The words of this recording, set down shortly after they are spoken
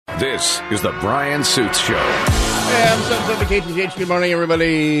This is the Brian Suits Show. Hey, I'm Sons of the KTTH. Good morning,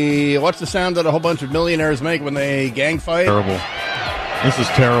 everybody. What's the sound that a whole bunch of millionaires make when they gang fight? Terrible. This is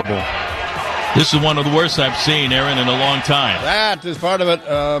terrible. This is one of the worst I've seen, Aaron, in a long time. That is part of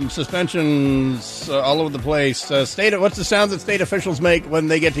it. Suspensions all over the place. What's the sound that state officials make when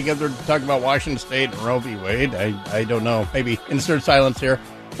they get together to talk about Washington State and Roe v. Wade? I don't know. Maybe insert silence here.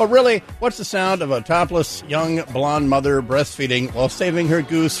 But really, what's the sound of a topless young blonde mother breastfeeding while saving her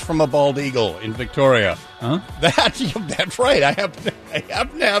goose from a bald eagle in Victoria? Huh? That's right. I happen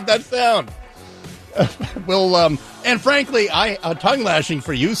to have that sound. And frankly, tongue lashing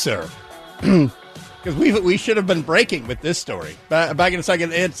for you, sir. Because we should have been breaking with this story. Back in a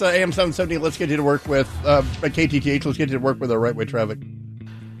second, it's AM 770. Let's get you to work with KTTH. Let's get you to work with our right-way traffic.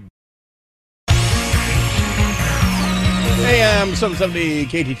 AM 770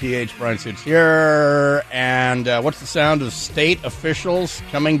 KTTH, Brian Suits here. And what's the sound of state officials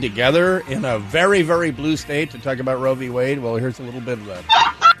coming together in a very, very blue state to talk about Roe v. Wade? Well, here's a little bit of that.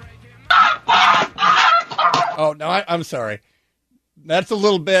 Oh, no, I'm sorry. That's a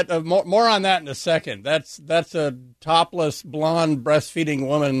little bit of more on that in a second. That's a topless, blonde, breastfeeding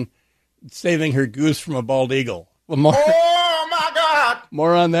woman saving her goose from a bald eagle. Well, oh, my God!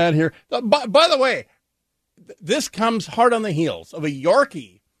 More on that here. By the way, this comes hard on the heels of a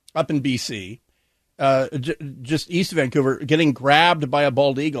Yorkie up in B.C., just east of Vancouver, getting grabbed by a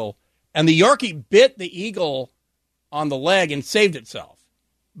bald eagle, and the Yorkie bit the eagle on the leg and saved itself.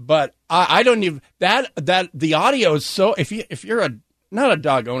 But I don't even that the audio is so. If you're not a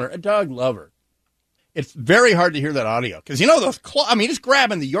dog owner, a dog lover, it's very hard to hear that audio because those claws. I mean, just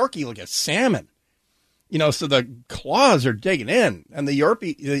grabbing the Yorkie like a salmon. So the claws are digging in, and the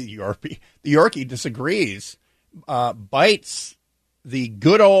Yorkie disagrees, bites the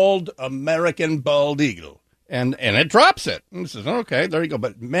good old American bald eagle, and it drops it. And it says, "Okay, there you go."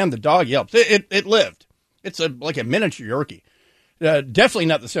 But man, the dog yelps. It lived. It's like a miniature Yorkie. Definitely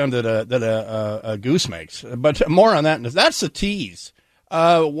not the sound that a goose makes. But more on that. That's the tease.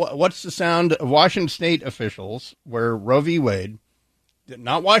 What's the sound of Washington State officials where Roe v. Wade,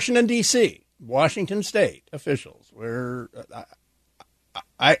 not Washington, D.C., Washington State officials, where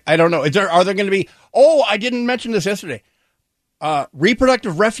I don't know. Are there going to be? Oh, I didn't mention this yesterday.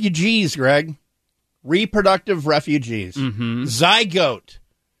 Reproductive refugees, Greg. Reproductive refugees. Mm-hmm. Zygote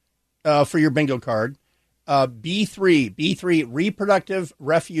for your bingo card. B3 reproductive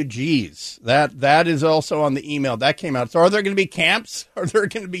refugees. That is also on the email that came out. So are there going to be camps? Are there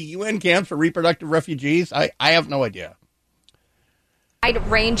going to be UN camps for reproductive refugees? I have no idea. Wide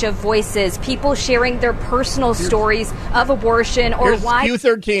range of voices, people sharing their personal stories of abortion or why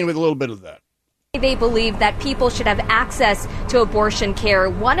Q13 with a little bit of that. They believe that people should have access to abortion care.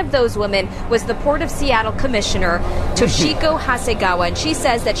 One of those women was the Port of Seattle Commissioner, Toshiko Hasegawa, and she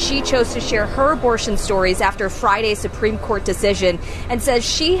says that she chose to share her abortion stories after Friday's Supreme Court decision and says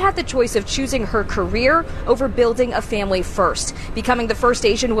she had the choice of choosing her career over building a family first, becoming the first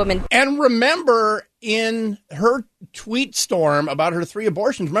Asian woman. And remember, in her tweet storm about her 3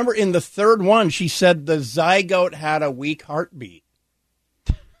 abortions, remember in the third one, she said the zygote had a weak heartbeat.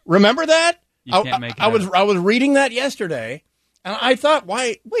 Remember that? You can't make it I was reading that yesterday, and I thought,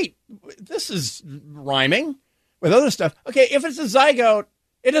 wait, this is rhyming with other stuff. Okay, if it's a zygote,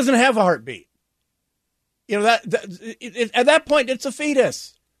 it doesn't have a heartbeat. At that point, it's a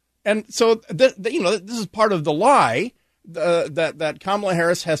fetus, and so this is part of the lie that Kamala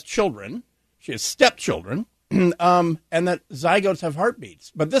Harris has children. She has stepchildren, and that zygotes have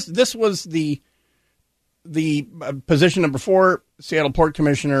heartbeats. But this was the position number 4, Seattle Port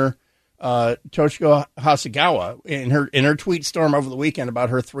Commissioner Toshiko Hasegawa in her tweet storm over the weekend about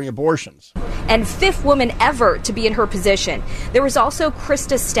her 3 abortions. And 5th woman ever to be in her position. There was also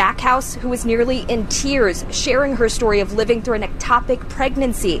Krista Stackhouse, who was nearly in tears, sharing her story of living through an ectopic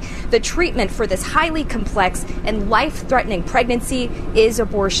pregnancy. The treatment for this highly complex and life-threatening pregnancy is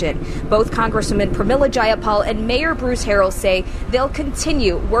abortion. Both Congresswoman Pramila Jayapal and Mayor Bruce Harrell say they'll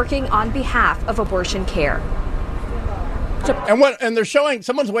continue working on behalf of abortion care. And they're showing,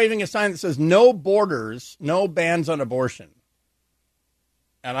 someone's waving a sign that says no borders, no bans on abortion.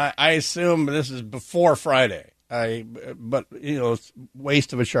 And I assume this is before Friday. But it's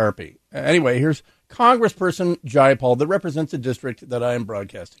waste of a Sharpie. Anyway, here's Congressperson Jayapal that represents the district that I am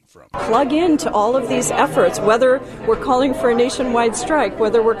broadcasting from. Plug into all of these efforts, whether we're calling for a nationwide strike,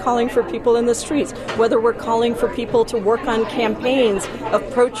 whether we're calling for people in the streets, whether we're calling for people to work on campaigns of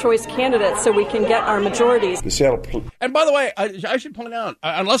pro-choice candidates so we can get our majorities. And by the way, I should point out,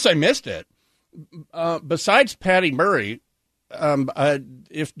 unless I missed it, besides Patty Murray,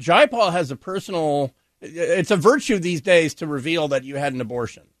 if Jayapal has a personal... It's a virtue these days to reveal that you had an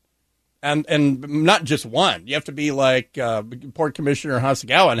abortion. And not just one. You have to be like Port Commissioner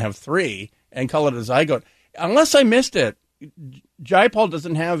Hasegawa and have 3 and call it a zygote. Unless I missed it, Jayapal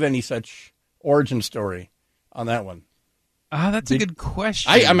doesn't have any such origin story on that one. That's a good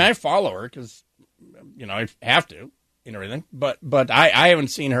question. I follow her because, I have to and everything. But I haven't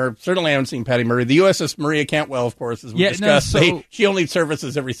seen her. Certainly I haven't seen Patty Murray. The USS Maria Cantwell, of course, as we discussed. She only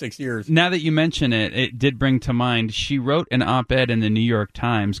services every 6 years. Now that you mention it, it did bring to mind, she wrote an op-ed in the New York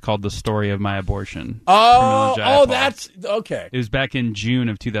Times called The Story of My Abortion. Oh, that's, okay. It was back in June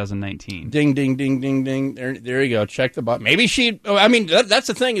of 2019. Ding, ding, ding, ding, ding. There you go. Check the button. Maybe that's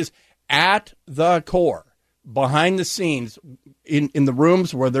the thing is, at the core, behind the scenes, in the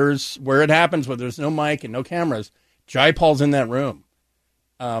rooms where it happens, where there's no mic and no cameras, Jayapal's in that room.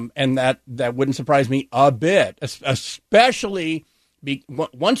 And that wouldn't surprise me a bit, especially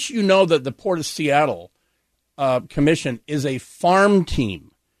once you know that the Port of Seattle Commission is a farm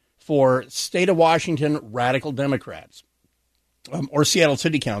team for state of Washington radical Democrats or Seattle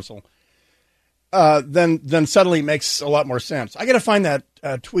City Council, then suddenly it makes a lot more sense. I got to find that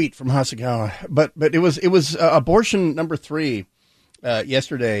tweet from Hasegawa, but it was abortion number 3.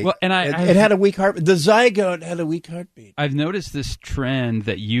 Yesterday, well, and it had a weak heartbeat. The zygote had a weak heartbeat. I've noticed this trend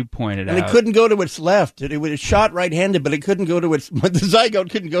that you pointed out. And it couldn't go to its left. It shot right-handed, but it couldn't go to its. But the zygote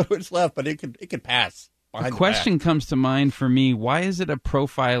couldn't go to its left, but it could pass. A question comes to mind for me: why is it a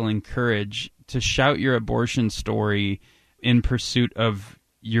profile in courage to shout your abortion story in pursuit of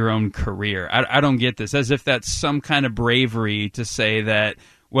your own career? I don't get this. As if that's some kind of bravery to say that.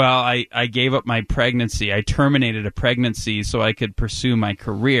 Well, I gave up my pregnancy. I terminated a pregnancy so I could pursue my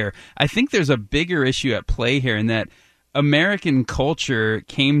career. I think there's a bigger issue at play here in that American culture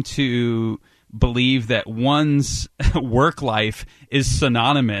came to believe that one's work life is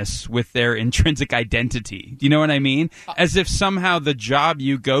synonymous with their intrinsic identity. Do you know what I mean? As if somehow the job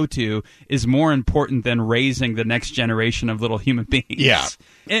you go to is more important than raising the next generation of little human beings. Yeah.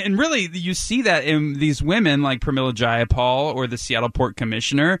 And really, you see that in these women like Pramila Jayapal or the Seattle Port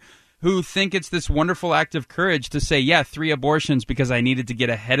Commissioner who think it's this wonderful act of courage to say, 3 abortions because I needed to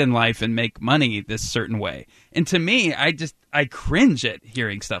get ahead in life and make money this certain way. And to me, I cringe at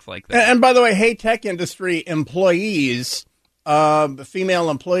hearing stuff like that. And by the way, hey, tech industry employees,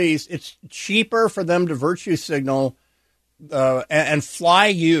 female employees, it's cheaper for them to virtue signal and fly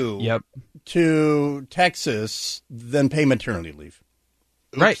you to Texas than pay maternity leave.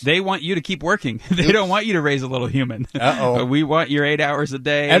 Oops. Right. They want you to keep working. They don't want you to raise a little human. Uh-oh. We want your 8 hours a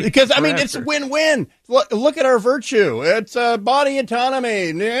day. Because, it's win-win. Look at our virtue. It's body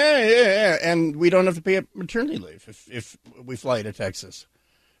autonomy. Yeah. And we don't have to pay a maternity leave if we fly to Texas.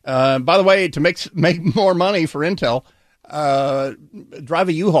 By the way, to make more money for Intel, drive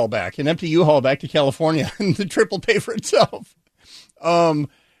a U-Haul back, an empty U-Haul back to California, and the trip will pay for itself. Not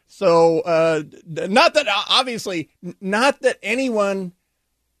that anyone...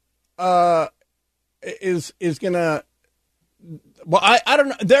 is gonna. Well, I don't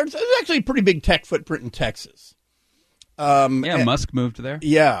know. There's actually a pretty big tech footprint in Texas. Musk moved there.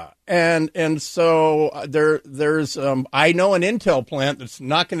 Yeah, and so there's I know an Intel plant that's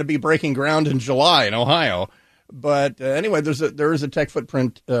not going to be breaking ground in July in Ohio, but anyway, there is a tech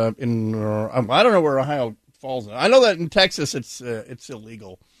footprint in. I don't know where Ohio falls in. I know that in Texas it's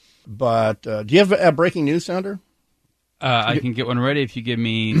illegal, but do you have a breaking news sounder? I can get one ready if you give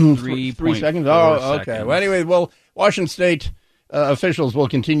me 3 seconds. Oh, okay. Well, anyway, Washington State officials will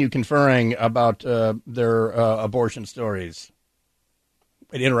continue conferring about their abortion stories.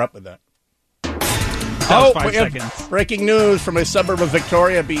 I'd interrupt with that. 5 seconds. Breaking news from a suburb of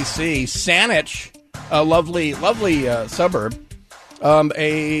Victoria, BC. Saanich, a lovely suburb.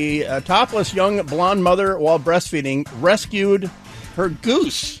 A topless young blonde mother, while breastfeeding, rescued her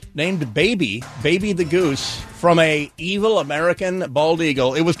goose, named Baby the goose, from a evil American bald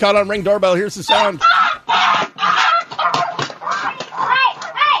eagle. It was caught on Ring doorbell. Here's the sound.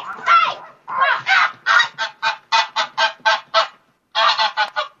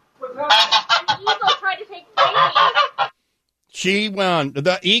 She won.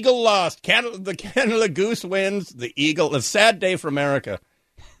 The eagle lost. The Canada goose wins. The eagle. A sad day for America,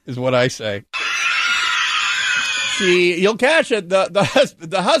 is what I say. You'll catch it.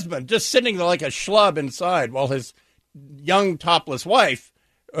 The husband just sitting there like a schlub inside, while his young topless wife,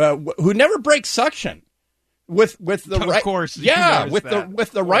 who never breaks suction, with the right, of course, with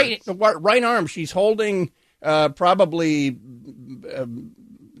the right arm, she's holding probably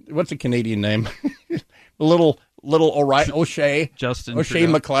what's a Canadian name, little O'Shea, Justin O'Shea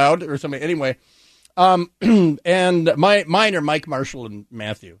McLeod or something. Anyway, and mine are Mike, Marshall, and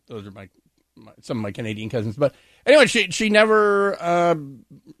Matthew. Those are some of my Canadian cousins. But Anyway, she never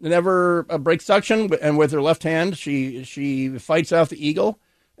breaks suction, and with her left hand, she fights off the eagle.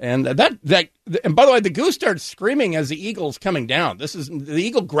 And and by the way, the goose starts screaming as the eagle's coming down. The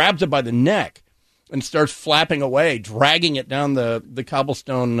eagle grabs it by the neck and starts flapping away, dragging it down the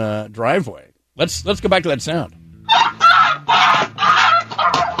cobblestone driveway. Let's go back to that sound.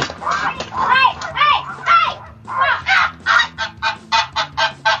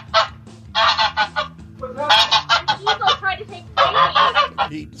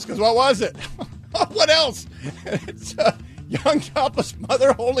 Because what was it? What else? It's a young topless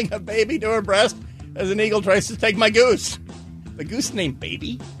mother holding a baby to her breast as an eagle tries to take my goose. The goose named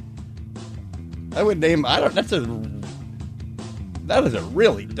Baby? That is a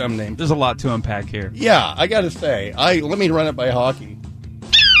really dumb name. There's a lot to unpack here. Yeah, I got to say. Let me run it by Hockey.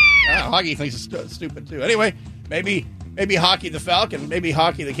 Hockey thinks it's stupid too. Anyway, maybe Hockey the Falcon, maybe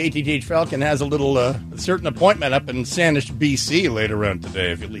Hockey the KTTH Falcon has a little certain appointment up in Sanish, BC later on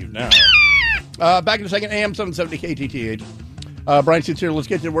today if you leave now. Back in a second, AM 770 KTTH. Brian Suits here. Let's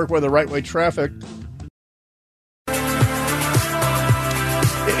get to work with the right-way traffic.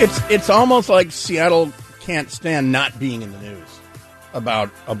 It's almost like Seattle can't stand not being in the news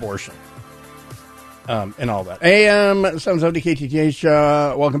about abortion and all that. AM 770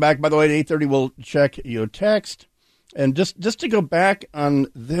 KTTH. Welcome back. By the way, at 8:30, we'll check your text. And just to go back on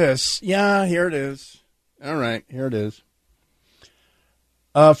this, yeah, here it is. All right, here it is.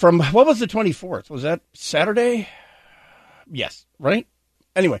 From, what was the 24th? Was that Saturday? Yes, right?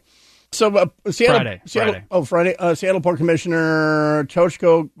 Anyway, so Friday. Oh, Friday. Seattle Port Commissioner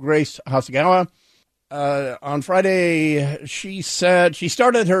Toshiko Grace Hasegawa. On Friday, she said, she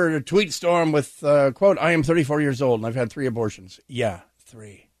started her tweet storm with, quote, I am 34 years old and I've had 3 abortions. Yeah,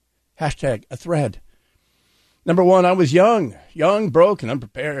 3. Hashtag a thread. Number 1, I was young, broke, and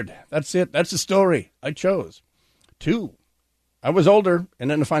unprepared. That's it. That's the story I chose. 2, I was older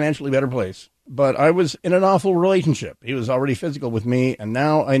and in a financially better place, but I was in an awful relationship. He was already physical with me, and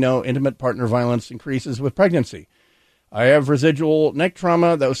now I know intimate partner violence increases with pregnancy. I have residual neck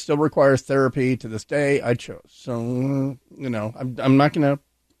trauma that still requires therapy to this day. I chose. So, I'm not going to...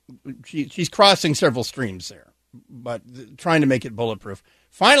 She's crossing several streams there, but trying to make it bulletproof.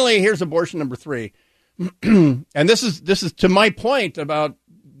 Finally, here's abortion number 3. And this is to my point about,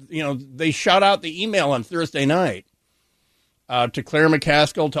 they shot out the email on Thursday night to Claire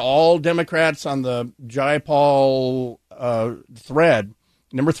McCaskill, to all Democrats on the Jayapal thread.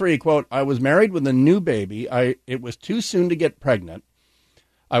 Number 3, quote, I was married with a new baby. It was too soon to get pregnant.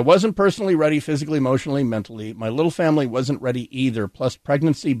 I wasn't personally ready physically, emotionally, mentally. My little family wasn't ready either. Plus,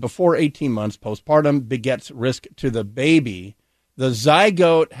 pregnancy before 18 months postpartum begets risk to the baby. The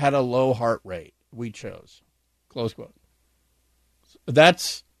zygote had a low heart rate. We chose. Close quote.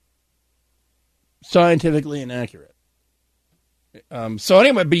 That's scientifically inaccurate. So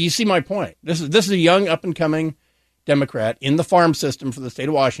anyway, but you see my point. This is a young, up-and-coming Democrat in the farm system for the state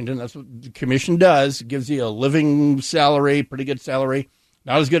of Washington. That's what the commission does. It gives you a living salary, pretty good salary.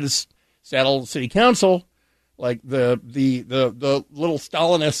 Not as good as Seattle City Council, like the little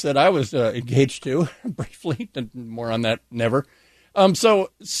Stalinists that I was engaged to briefly. More on that never.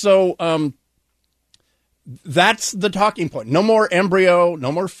 That's the talking point. No more embryo,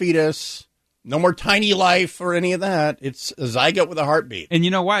 no more fetus, no more tiny life or any of that. It's a zygote with a heartbeat. And you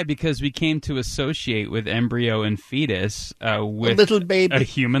know why? Because we came to associate with embryo and fetus with a little baby, a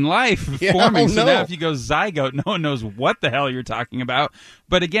human life forming. So now if you go zygote, no one knows what the hell you're talking about.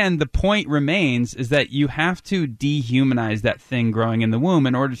 But again, the point remains is that you have to dehumanize that thing growing in the womb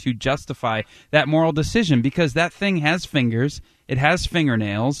in order to justify that moral decision, because that thing has fingers, it has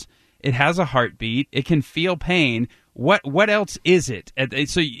fingernails, it has a heartbeat, it can feel pain. What else is it?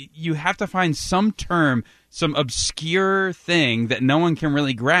 So you have to find some term, some obscure thing that no one can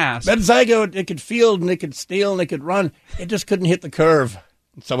really grasp. That zygote, it could feel and it could steal and it could run. It just couldn't hit the curve.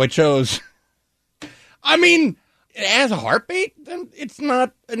 So I chose. I mean, it has a heartbeat? Then it's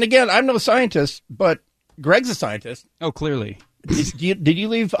not. And again, I'm no scientist, but Greg's a scientist. Oh, clearly. Did you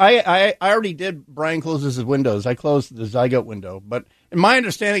leave? I already did. Brian closes his windows. I closed the zygote window. But in my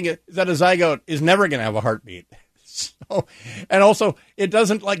understanding is that a zygote is never going to have a heartbeat. So, and also, it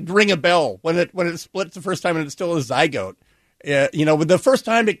doesn't like ring a bell when it splits the first time and it's still a zygote. With the first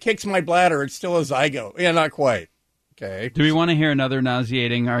time it kicks my bladder, it's still a zygote. Yeah, not quite. Okay. Do we want to hear another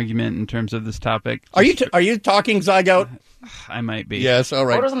nauseating argument in terms of this topic? Are you talking zygote? I might be. Yes, all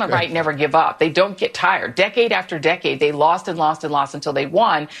right. Voters on the right never give up. They don't get tired. Decade after decade, they lost and lost and lost until they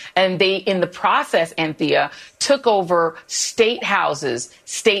won. And they, in the process, Anthea, took over state houses,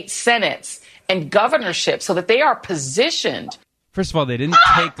 state senates, and governorship so that they are positioned. First of all, they didn't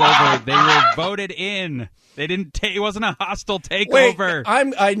take over. They were voted in. It wasn't a hostile takeover.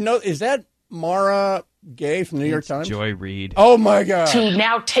 Wait, I know. Is that Mara Gay from New York Times? Joy Reid. Oh my God! To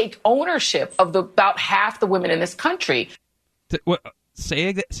now take ownership of about half the women in this country.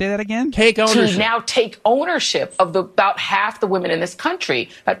 Say that again? Take ownership. To now take ownership of about half the women in this country.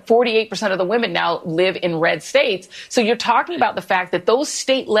 About 48% of the women now live in red states. So you're talking about the fact that those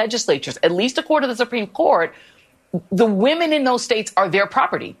state legislatures, at least according to the Supreme Court, the women in those states are their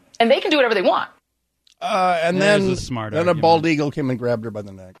property, and they can do whatever they want. And then a bald eagle came and grabbed her by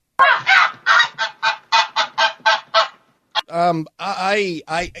the neck.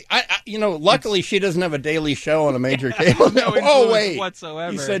 Luckily she doesn't have a daily show on a major cable. No wait,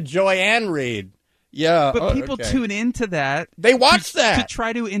 whatsoever. You said Joy-Ann Reid. Yeah, but people tune into that. They watch that to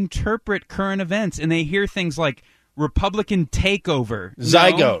try to interpret current events, and they hear things like Republican takeover.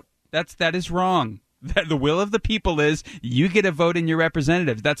 Zygote. No, that is wrong. The will of the people is you get a vote in your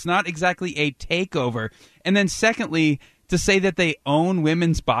representatives. That's not exactly a takeover. And then secondly, to say that they own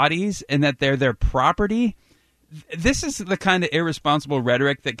women's bodies and that they're their property. This is the kind of irresponsible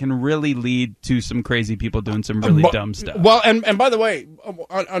rhetoric that can really lead to some crazy people doing some really dumb stuff. Well, and by the way,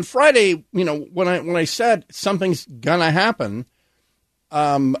 on Friday, when I said something's gonna happen,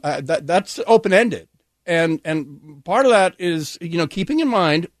 that's open ended, and part of that is keeping in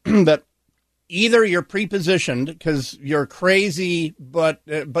mind that either you're prepositioned because you're crazy, but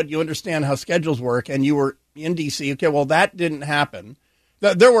you understand how schedules work, and you were in D.C. Okay, well that didn't happen.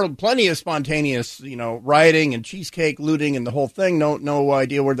 There were plenty of spontaneous, rioting and cheesecake looting and the whole thing. No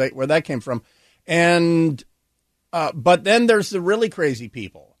idea where that came from. And but then there's the really crazy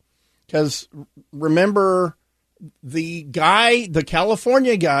people, because remember the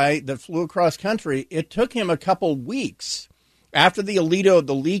California guy that flew across country. It took him a couple weeks after the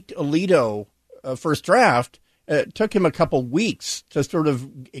leaked Alito first draft. It took him a couple weeks to sort of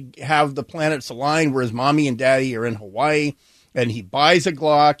have the planets align, where his mommy and daddy are in Hawaii. And he buys a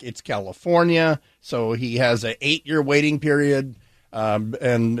Glock. It's California, so he has an 8-year waiting period. And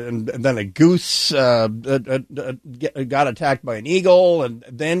then a goose got attacked by an eagle, and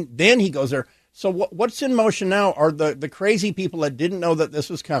then he goes there. So what's in motion now are the crazy people that didn't know that this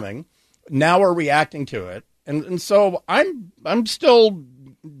was coming. Now are reacting to it, and so I'm still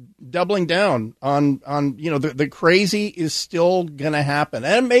doubling down on the crazy is still going to happen,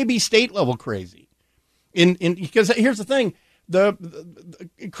 and maybe state level crazy. Because here's the thing. The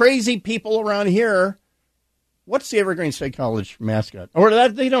crazy people around here, what's the Evergreen State College mascot? Or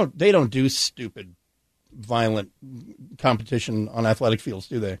they don't do stupid, violent competition on athletic fields,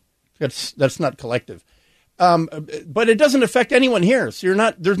 do they? That's not collective. But it doesn't affect anyone here.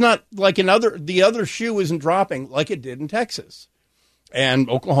 So there's not like the other shoe isn't dropping like it did in Texas and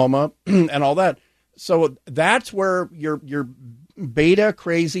Oklahoma and all that. So that's where your beta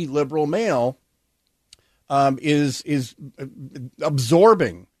crazy liberal male is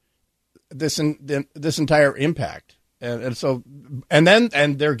absorbing this entire impact, and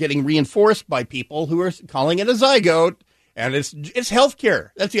they're getting reinforced by people who are calling it a zygote, and it's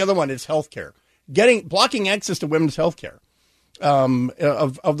healthcare. That's the other one. It's healthcare, blocking access to women's healthcare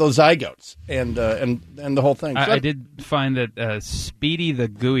of those zygotes, and the whole thing. I did find that Speedy the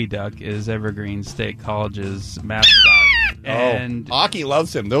Gooey Duck is Evergreen State College's mascot. And Aki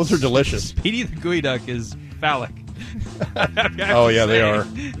loves him. Those are delicious. Speedy the Gooey Duck is phallic. Oh yeah, they are.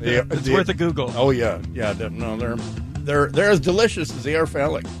 It's worth a Google. Oh yeah. No, they're as delicious as they are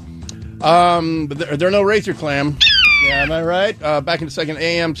phallic. But they're no razor clam. Yeah, am I right? Back in a second.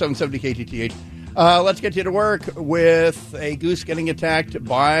 AM 770 KTTH. Let's get you to work with a goose getting attacked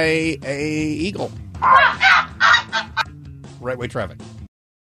by a eagle. Right way traffic.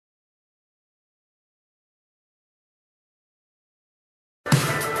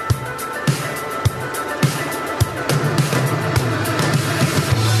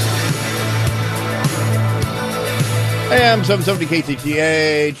 AM 770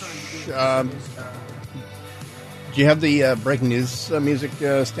 KTTH. Do you have the breaking news music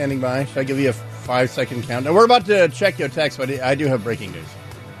standing by? Should I give you a 5-second countdown? We're about to check your text, but I do have breaking news.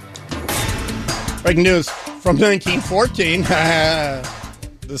 Breaking news from 1914.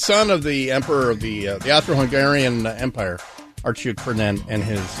 The son of the emperor of the Austro-Hungarian Empire, Archduke Ferdinand, and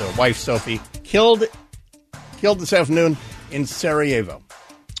his wife Sophie, killed this afternoon in Sarajevo.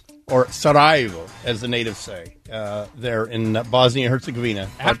 Or Sarajevo, as the natives say, there in Bosnia and Herzegovina.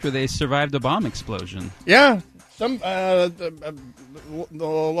 After they survived a bomb explosion. Yeah. Some the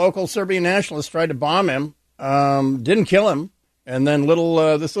local Serbian nationalists tried to bomb him, didn't kill him, and then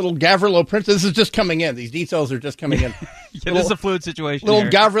this little Gavrilo Prince. This is just coming in. These details are just coming in. This is a fluid situation. Little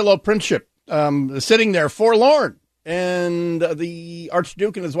here. Gavrilo Princip sitting there forlorn and the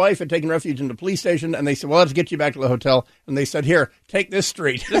Archduke and his wife had taken refuge in the police station, and they said, well, let's get you back to the hotel. And they said, here, take this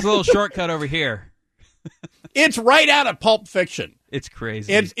street. There's a little shortcut over here. It's right out of Pulp Fiction. It's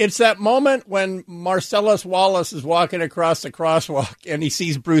crazy. It's that moment when Marcellus Wallace is walking across the crosswalk and he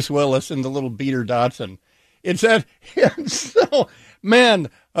sees Bruce Willis in the little beater Datsun. It's that. So, man,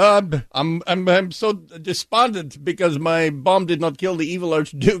 I'm so despondent because my bomb did not kill the evil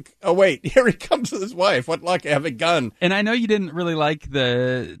Archduke. Oh wait, here he comes with his wife. What luck! I have a gun. And I know you didn't really like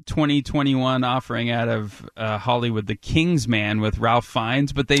the 2021 offering out of Hollywood, The King's Man with Ralph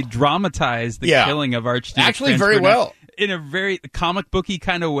Fiennes, but they dramatized the killing of Archduke. Actually, Franz very Ferdinand well. In a very comic booky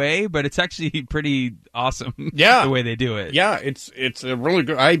kind of way, but it's actually pretty awesome. Yeah, the way they do it. Yeah, it's a really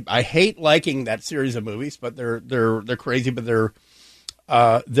good. I hate liking that series of movies, but they're crazy, but they're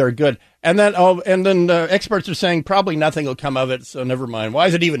good. And then experts are saying probably nothing will come of it, so never mind. Why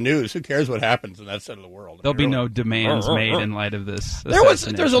is it even news? Who cares what happens in that side of the world? There'll be no demands made in light of this.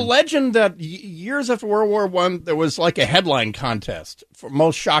 There's a legend that years after World War I, there was like a headline contest for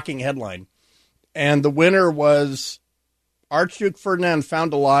most shocking headline, and the winner was Archduke Ferdinand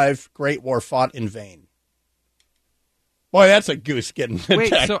found alive, Great War fought in vain. Boy, that's a goose getting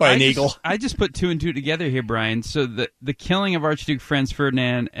attacked by an eagle. I just put two and two together here, Brian. So the killing of Archduke Franz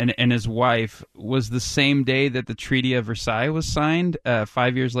Ferdinand and his wife was the same day that the Treaty of Versailles was signed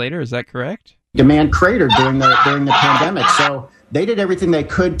 5 years later. Is that correct? Demand cratered during the pandemic. So they did everything they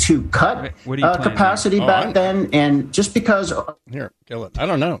could to cut capacity back then. And just because... Here, kill it. I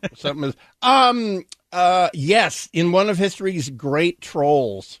don't know. Something is... yes, in one of history's great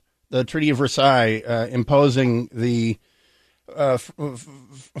trolls, the Treaty of Versailles, imposing the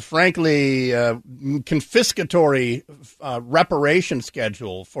frankly confiscatory reparation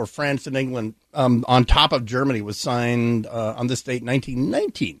schedule for France and England on top of Germany was signed on this date,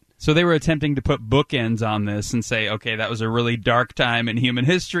 1919. So they were attempting to put bookends on this and say, okay, that was a really dark time in human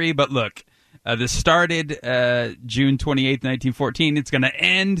history, but look, this started June 28th, 1914. It's going to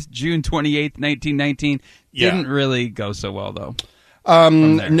end June 28th, 1919. Didn't really go so well, though.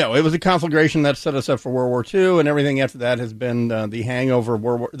 No, it was a conflagration that set us up for World War II, and everything after that has been the hangover.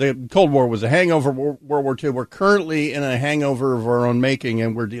 The Cold War was a hangover. World War II. We're currently in a hangover of our own making,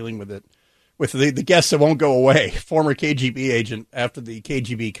 and we're dealing with it with the guests that won't go away. Former KGB agent after the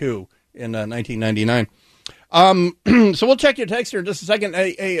KGB coup in 1999. So we'll check your text here in just a second.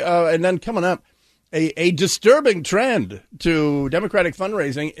 And then coming up, a disturbing trend to Democratic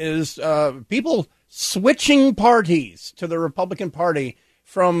fundraising is people switching parties to the Republican Party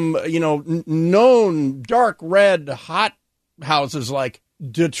from, known dark red hot houses like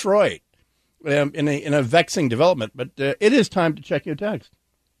Detroit in a vexing development. But it is time to check your text.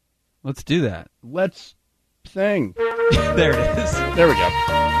 Let's do that. Let's sing. There it is. There we go.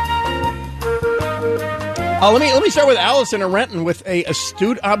 Let me start with Allison in Renton with a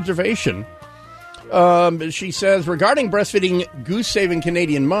astute observation. She says, regarding breastfeeding goose-saving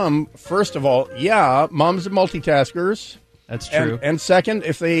Canadian mom, first of all, yeah, moms are multitaskers. That's true. And second,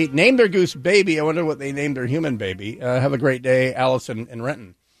 if they name their goose baby, I wonder what they named their human baby. Have a great day, Allison in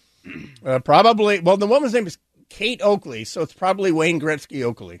Renton. Probably, well, the woman's name is Kate Oakley, so it's probably Wayne Gretzky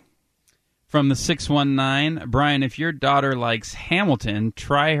Oakley. From the 619, Brian, if your daughter likes Hamilton,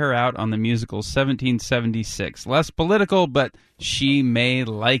 try her out on the musical 1776. Less political, but she may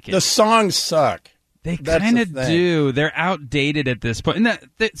like it. The songs suck. They kind of do. They're outdated at this point. And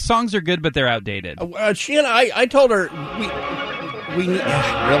the songs are good, but they're outdated. She and I told her, we need, really,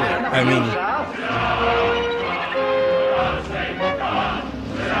 I mean.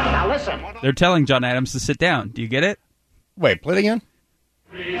 Now listen. They're telling John Adams to sit down. Do you get it? Wait, play it again.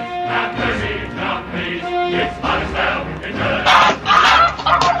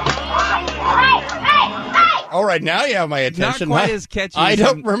 All right, now you have my attention. Not quite as catchy. I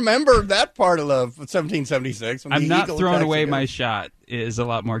don't remember that part of 1776. I'm not throwing away my shot. Is a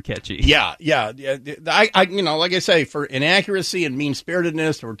lot more catchy. Yeah. I like I say, for inaccuracy and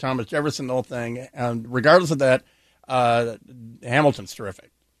mean-spiritedness, or Thomas Jefferson, the whole thing. Regardless of that, Hamilton's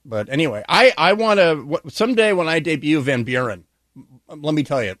terrific. But anyway, I want to someday when I debut Van Buren. Let me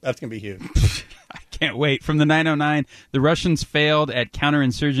tell you, that's going to be huge. I can't wait. From the 909, the Russians failed at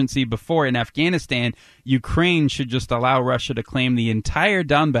counterinsurgency before in Afghanistan. Ukraine should just allow Russia to claim the entire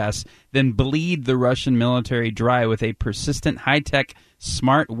Donbass, then bleed the Russian military dry with a persistent, high-tech,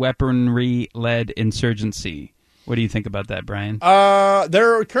 smart weaponry-led insurgency. What do you think about that, Brian?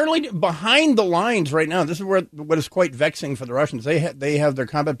 They're currently behind the lines right now. This is what is quite vexing for the Russians. They have their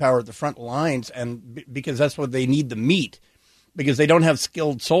combat power at the front lines, and because that's what they need the meat. because they don't have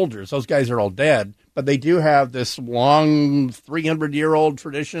skilled soldiers. Those guys are all dead. But they do have this long 300-year-old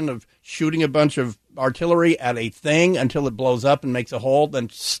tradition of shooting a bunch of artillery at a thing until it blows up and makes a hole, then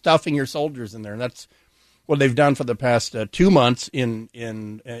stuffing your soldiers in there. And that's what they've done for the past 2 months in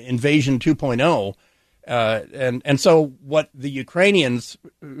Invasion 2.0. And so what the Ukrainians,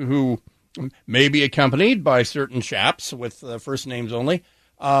 who may be accompanied by certain chaps with first names only,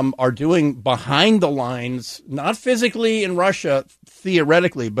 are doing behind the lines, not physically in Russia,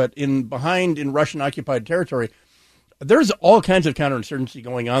 theoretically, but in Russian-occupied territory. There's all kinds of counterinsurgency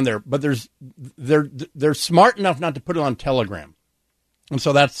going on there, but they're smart enough not to put it on Telegram, and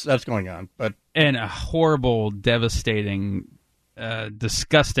so that's going on. And a horrible, devastating,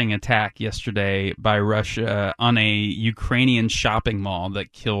 disgusting attack yesterday by Russia on a Ukrainian shopping mall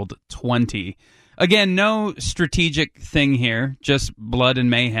that killed 20. Again, no strategic thing here, just blood and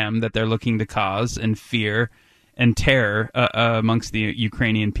mayhem that they're looking to cause, and fear and terror amongst the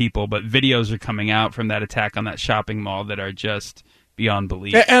Ukrainian people. But videos are coming out from that attack on that shopping mall that are just beyond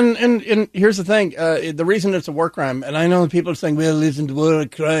belief. And here's the thing. The reason it's a war crime, and I know people are saying, well, isn't war a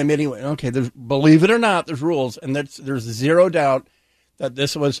crime anyway? Okay, believe it or not, there's rules, and there's zero doubt that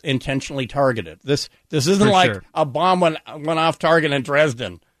this was intentionally targeted. This isn't like a bomb went off target in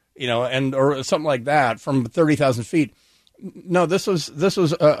Dresden, or something like that from 30,000 feet. No, this was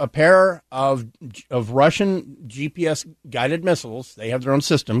a pair of Russian GPS guided missiles. They have their own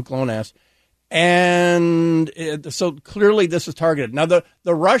system, GLONASS, and so clearly this is targeted. Now the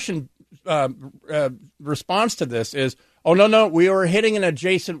Russian response to this is, oh no, we were hitting an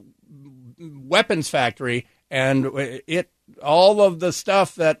adjacent weapons factory, and all of the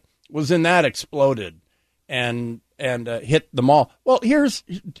stuff that was in that exploded and hit the mall. Well, here's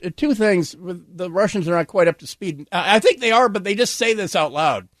two things. The Russians are not quite up to speed. I think they are, but they just say this out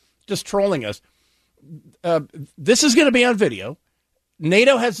loud, just trolling us. This is going to be on video.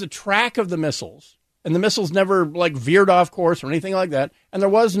 NATO has the track of the missiles, and the missiles never veered off course or anything like that. And there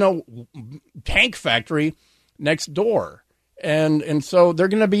was no tank factory next door. And so they're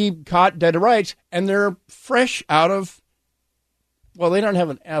going to be caught dead to rights, and they're fresh out of, well, they don't have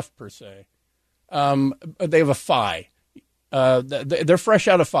an F per se. They have a phi. They're fresh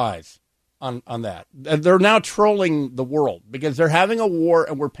out of phis on that. They're now trolling the world because they're having a war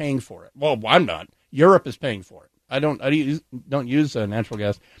and we're paying for it. Well, I'm not. Europe is paying for it. I don't use natural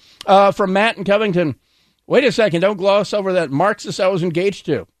gas. From Matt in Covington. Wait a second. Don't gloss over that Marxist I was engaged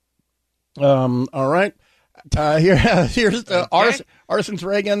to. All right. Here's the Arson's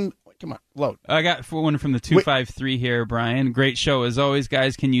Reagan. Come on, load. I got one from the 253 here, Brian. Great show as always,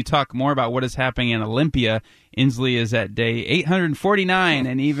 guys. Can you talk more about what is happening in Olympia? Inslee is at day 849,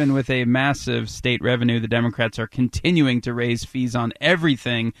 and even with a massive state revenue, the Democrats are continuing to raise fees on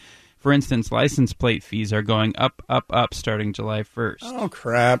everything. For instance, license plate fees are going up starting July 1st. Oh,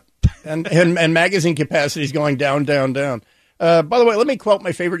 crap. And magazine capacity is going down. By the way, let me quote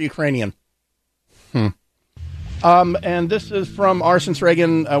my favorite Ukrainian. And this is from Arson's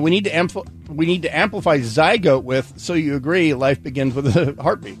Reagan. We need to amplify zygote with, so you agree, life begins with a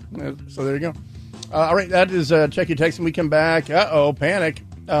heartbeat. So there you go. All right, that is check your text when we come back. Panic.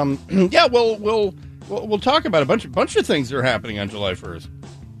 Yeah, we'll talk about a bunch of things that are happening on July 1st.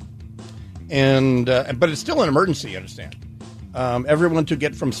 And but it's still an emergency, you understand. Everyone to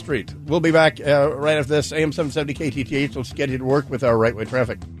get from street. We'll be back right after this. AM 770 KTTH. Let's get you to work with our right-way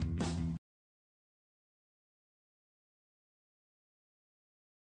traffic.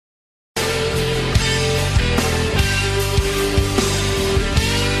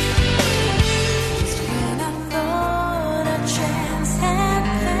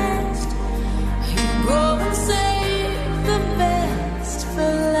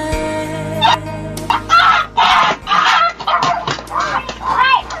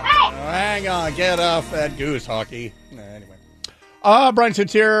 Get off that goose, Hockey. Anyway. Brian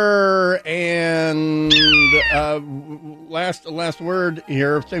Suits here, and last word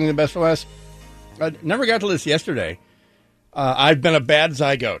here, saving the best for last. I never got to this yesterday. I've been a bad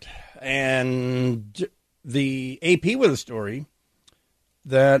zygote, and the AP with a story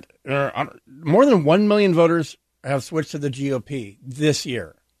that more than 1 million voters have switched to the GOP this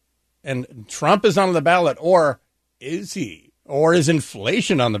year, and Trump is on the ballot, or is he? Or is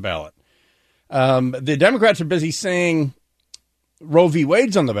inflation on the ballot? The Democrats are busy saying Roe v.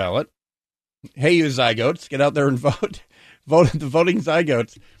 Wade's on the ballot. Hey, you zygotes, get out there and vote. Vote the voting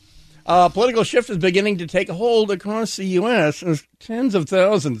zygotes. Political shift is beginning to take hold across the U.S. as tens of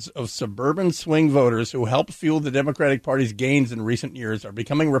thousands of suburban swing voters who helped fuel the Democratic Party's gains in recent years are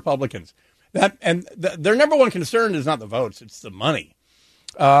becoming Republicans. Their number one concern is not the votes, it's the money.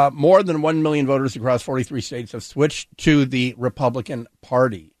 More than 1 million voters across 43 states have switched to the Republican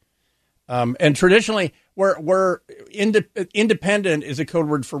Party. And traditionally, we're independent is a code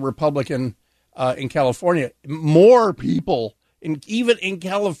word for Republican in California. More people, even in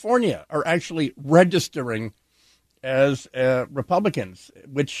California, are actually registering as Republicans,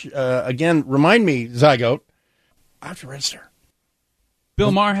 which, again, remind me, Zygote, I have to register.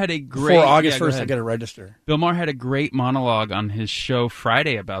 Bill Maher had a great... Before August 1st, I got to register. Bill Maher had a great monologue on his show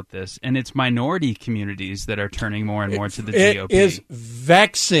Friday about this, and it's minority communities that are turning more and more to the GOP. It is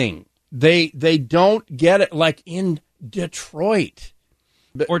vexing. They don't get it, like in Detroit.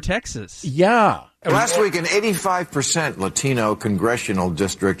 Or Texas. Yeah. Last week, an 85% Latino congressional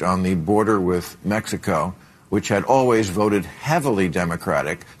district on the border with Mexico, which had always voted heavily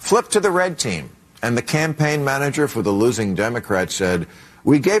Democratic, flipped to the red team. And the campaign manager for the losing Democrat said,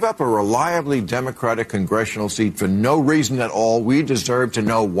 "We gave up a reliably Democratic congressional seat for no reason at all. We deserve to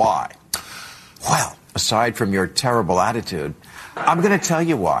know why." Well, aside from your terrible attitude, I'm going to tell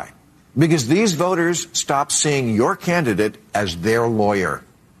you why. Because these voters stopped seeing your candidate as their lawyer.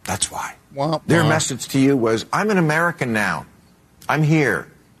 That's why. Their message to you was, "I'm an American now. I'm here.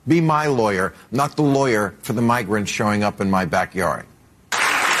 Be my lawyer, not the lawyer for the migrants showing up in my backyard."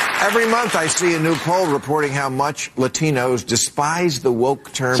 Every month I see a new poll reporting how much Latinos despise the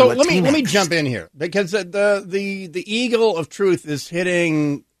woke term So Latinx. let me jump in here, because the eagle of truth is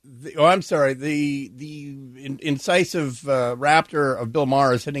hitting. The incisive raptor of Bill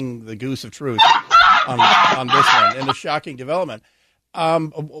Maher is hitting the goose of truth on this one, in a shocking development.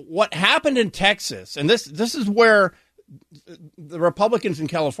 What happened in Texas, and this is where the Republicans in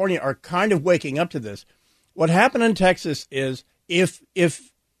California are kind of waking up to this. What happened in Texas is if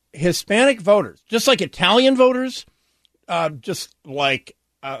Hispanic voters, just like Italian voters, just like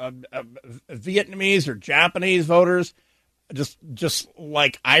Vietnamese or Japanese voters, just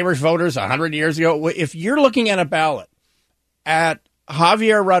like Irish voters 100 years ago, if you're looking at a ballot at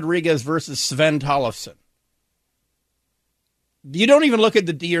Javier Rodriguez versus Sven Tollefson, you don't even look at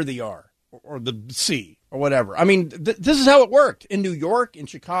the D or the R or the C or whatever. I mean, this is how it worked in New York, in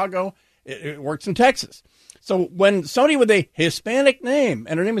Chicago. It works in Texas. So when somebody with a Hispanic name,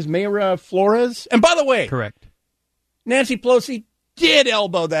 and her name is Mayra Flores, and by the way, correct, Nancy Pelosi did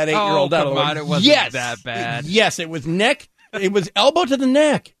elbow that 8-year-old out of the way. It wasn't that bad. Yes, it was neck. It was elbow to the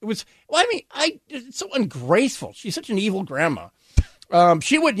neck. It was. Well, I mean, it's so ungraceful. She's such an evil grandma.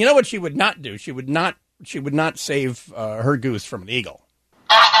 She would. You know what she would not do? She would not save her goose from an eagle.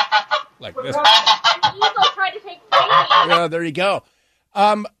 Like this. An eagle tried to take baby. There you go.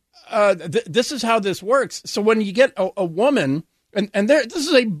 This is how this works. So when you get a woman, and this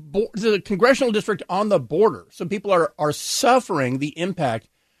is a congressional district on the border, so people are suffering the impact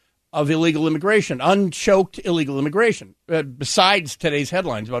of illegal immigration, unchoked illegal immigration. Besides today's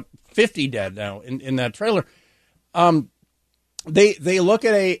headlines, about 50 dead now in that trailer. They look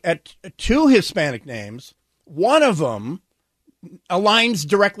at two Hispanic names. One of them aligns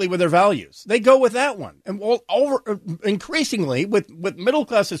directly with their values. They go with that one. And increasingly with middle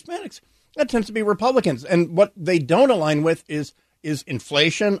class Hispanics, that tends to be Republicans. And what they don't align with is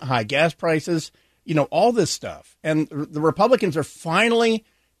inflation, high gas prices, all this stuff. And the Republicans are finally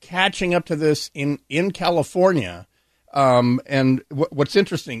catching up to this in California. And what's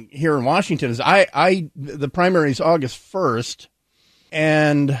interesting here in Washington is the primary is August 1st,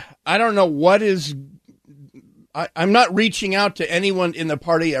 and I don't know what is. I'm not reaching out to anyone in the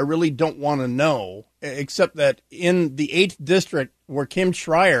party. I really don't want to know, except that in the 8th district where Kim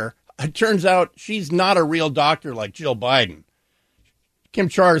Schreier, it turns out she's not a real doctor like Jill Biden. Kim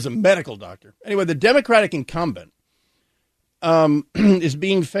Schreier is a medical doctor. Anyway, the Democratic incumbent is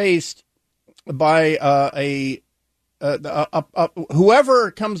being faced by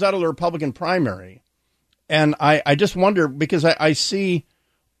whoever comes out of the Republican primary. And I just wonder, because I see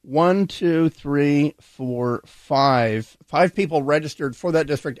 1, 2, 3, 4, 5 people registered for that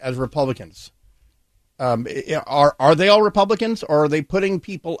district as Republicans. Are they all Republicans, or are they putting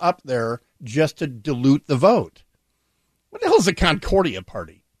people up there just to dilute the vote? What the hell is a Concordia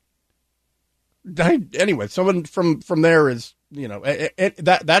party? Anyway, someone from there is,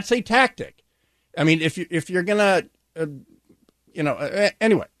 that's a tactic. I mean, if you're gonna,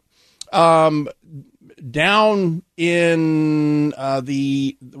 anyway, down in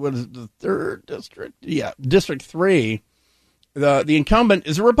the 3rd district? Yeah, District 3, the incumbent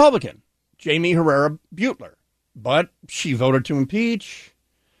is a Republican, Jamie Herrera Beutler, but she voted to impeach.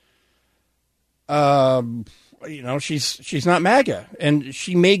 She's not MAGA, and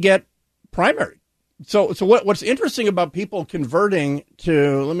she may get primary. So what's interesting about people converting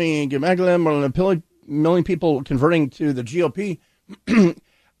to, let me give Magdalene, more than a million people converting to the GOP,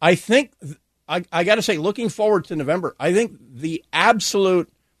 I think I got to say, looking forward to November, I think the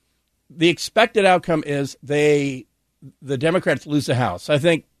expected outcome is the Democrats lose the House. I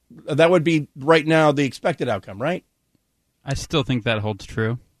think that would be right now the expected outcome, right? I still think that holds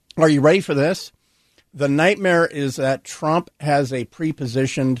true. Are you ready for this? The nightmare is that Trump has a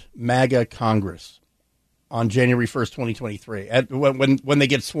pre-positioned MAGA Congress on January 1st, 2023, when they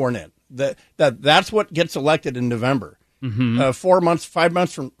get sworn in. That's what gets elected in November. 5 months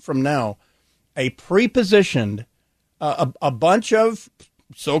from now, a pre-positioned, a bunch of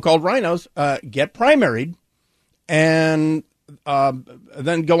so-called rhinos get primaried and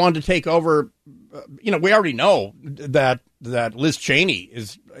then go on to take over. We already know that Liz Cheney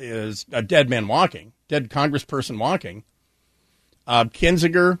is a dead man walking, dead congressperson walking.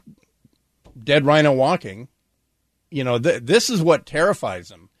 Kinzinger, dead rhino walking. This is what terrifies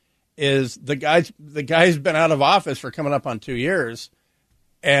him. Is the guy's been out of office for coming up on 2 years,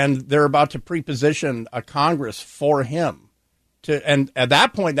 and they're about to pre-position a Congress for him. And at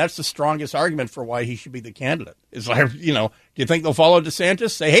that point, that's the strongest argument for why he should be the candidate. It's like, do you think they'll follow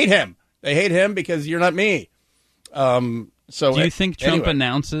DeSantis? They hate him. They hate him because you're not me. Do you think Trump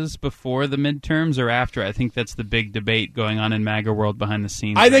announces before the midterms or after? I think that's the big debate going on in MAGA world behind the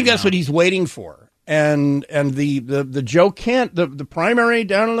scenes. I think that's what he's waiting for. And the Joe Kent, the primary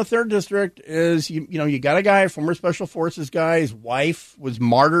down in the 3rd district is, you got a guy, a former special forces guy. His wife was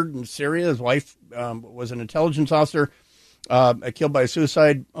martyred in Syria. His wife was an intelligence officer killed by a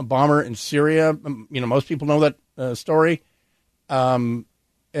suicide bomber in Syria. Most people know that story. Oh,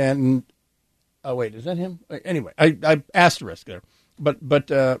 wait, is that him? Anyway, I asterisk there. But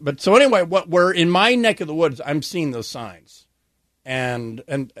so anyway, we're in my neck of the woods, I'm seeing those signs. And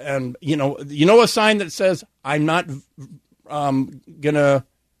a sign that says I'm not gonna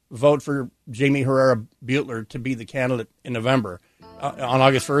vote for Jamie Herrera Beutler to be the candidate in November on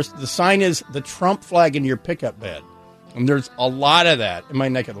August 1st. The sign is the Trump flag in your pickup bed, and there's a lot of that in my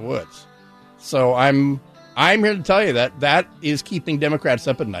neck of the woods. So I'm here to tell you that is keeping Democrats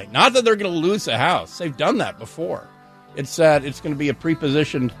up at night. Not that they're going to lose the House; they've done that before. It's that it's going to be a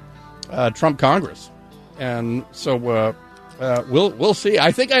pre-positioned Trump Congress, and so. We'll see.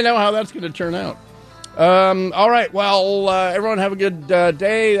 I think I know how that's going to turn out. All right. Well, everyone have a good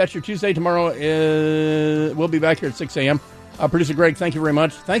day. That's your Tuesday. Tomorrow we'll be back here at 6 a.m. Producer Greg, thank you very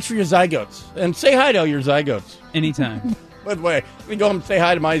much. Thanks for your zygotes. And say hi to your zygotes. Anytime. By the way, let me go home and say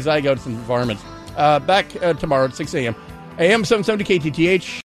hi to my zygotes and varmints. Back tomorrow at 6 a.m. AM 770 KTTH.